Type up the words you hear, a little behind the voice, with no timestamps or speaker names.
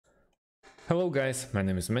Hello guys, my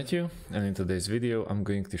name is Matthew, and in today's video I'm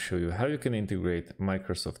going to show you how you can integrate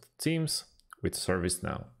Microsoft Teams with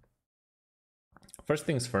ServiceNow. First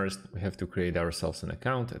things first, we have to create ourselves an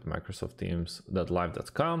account at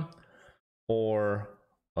microsoftteams.live.com or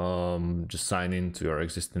just sign in to your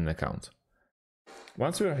existing account.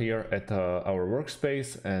 Once we are here at our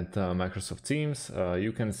workspace at Microsoft Teams,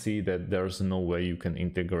 you can see that there's no way you can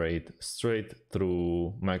integrate straight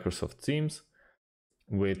through Microsoft Teams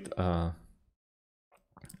with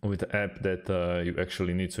the app that you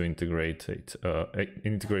actually need to integrate it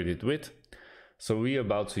with. So we're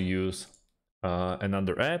about to use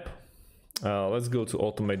another app. Let's go to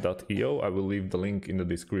automate.io. I will leave the link in the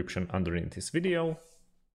description underneath this video.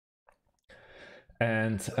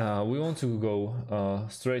 And we want to go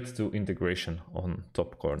straight to integration on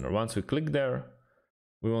top corner. Once we click there,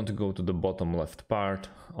 we want to go to the bottom left part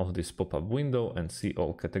of this pop-up window and see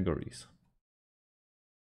all categories.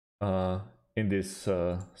 In this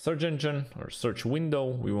search engine or search window,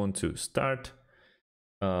 we want to start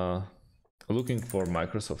looking for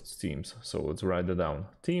Microsoft Teams. So let's write it down,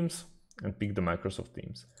 Teams, and pick the Microsoft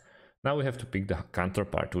Teams. Now we have to pick the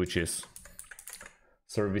counterpart, which is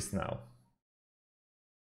ServiceNow.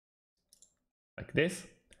 Like this.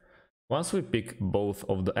 Once we pick both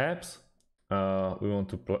of the apps, we want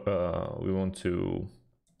to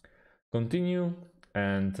continue.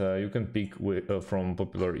 And you can pick from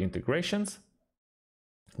popular integrations.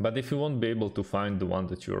 But if you won't be able to find the one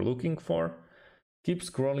that you're looking for, keep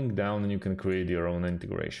scrolling down and you can create your own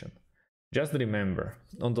integration. Just remember,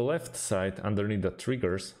 on the left side, underneath the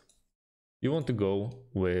triggers, you want to go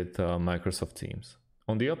with Microsoft Teams.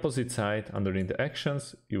 On the opposite side, underneath the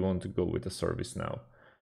actions, you want to go with the ServiceNow.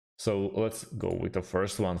 So let's go with the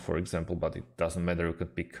first one, for example, but it doesn't matter, you can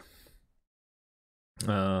pick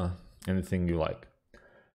anything you like.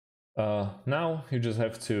 Now you just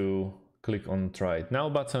have to click on Try It Now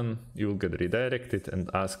button. You will get redirected and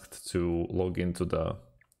asked to log into the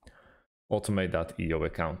automate.io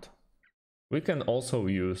account. We can also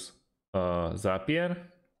use Zapier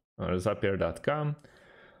or Zapier.com.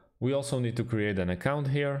 We also need to create an account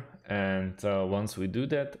here, and once we do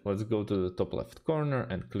that, let's go to the top left corner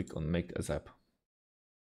and click on Make as App.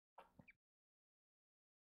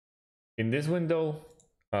 In this window,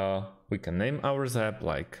 we can name our app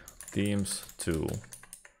like Teams to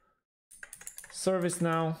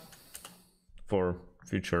ServiceNow for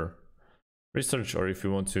future research, or if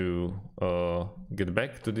you want to get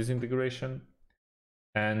back to this integration.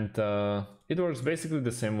 And it works basically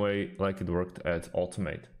the same way like it worked at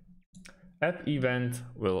Automate. App event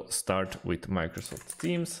will start with Microsoft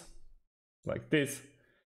Teams like this.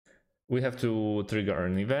 We have to trigger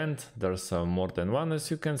an event. There's more than one, as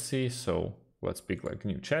you can see. So let's pick like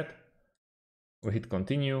new chat. We hit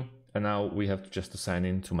continue, and now we have to sign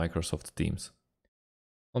in to Microsoft Teams.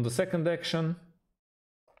 On the second action,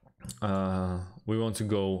 we want to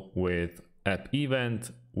go with app event,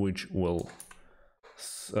 which will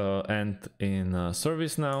end in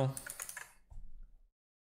ServiceNow.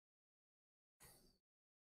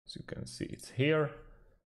 As you can see, it's here.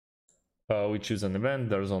 We choose an event.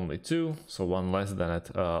 There's only two, so one less than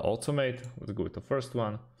at Automate. Let's go with the first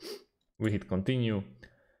one. We hit continue.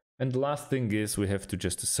 And the last thing is we have to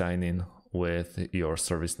just sign in with your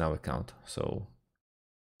ServiceNow account. So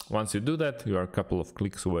once you do that, you are a couple of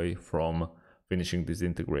clicks away from finishing this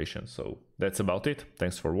integration. So that's about it.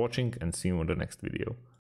 Thanks for watching and see you in the next video.